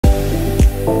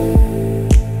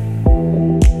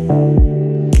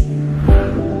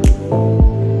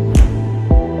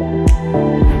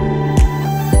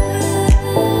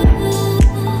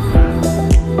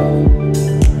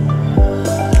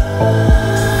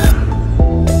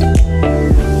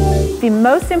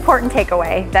most important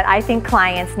takeaway that I think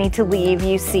clients need to leave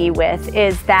UC with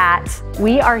is that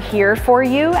we are here for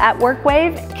you at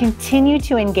WorkWave. Continue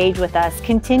to engage with us,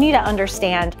 continue to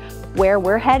understand where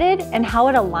we're headed and how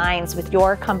it aligns with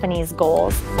your company's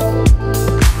goals.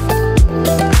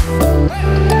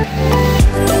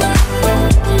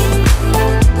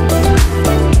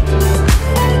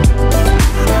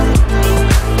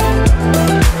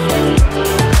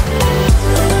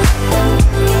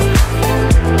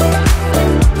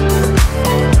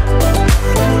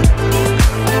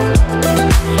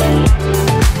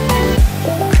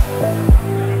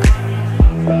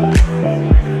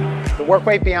 The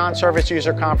WorkWave Beyond Service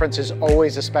User Conference is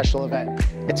always a special event.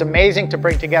 It's amazing to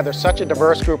bring together such a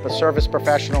diverse group of service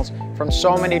professionals from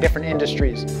so many different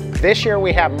industries. This year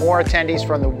we have more attendees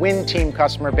from the Wind Team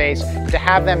customer base. To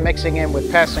have them mixing in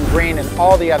with Pest and Green and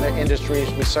all the other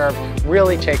industries we serve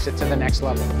really takes it to the next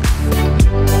level.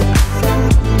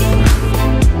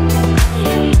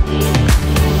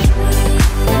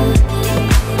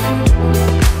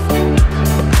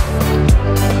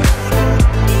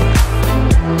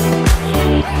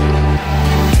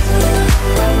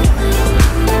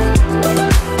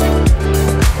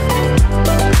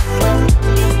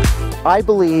 I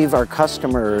believe our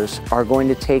customers are going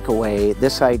to take away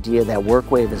this idea that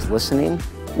WorkWave is listening.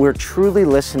 We're truly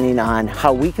listening on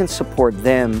how we can support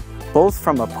them, both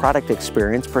from a product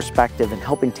experience perspective and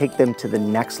helping take them to the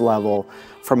next level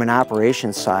from an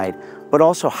operations side, but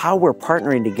also how we're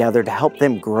partnering together to help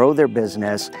them grow their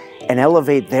business and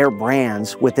elevate their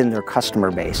brands within their customer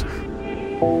base.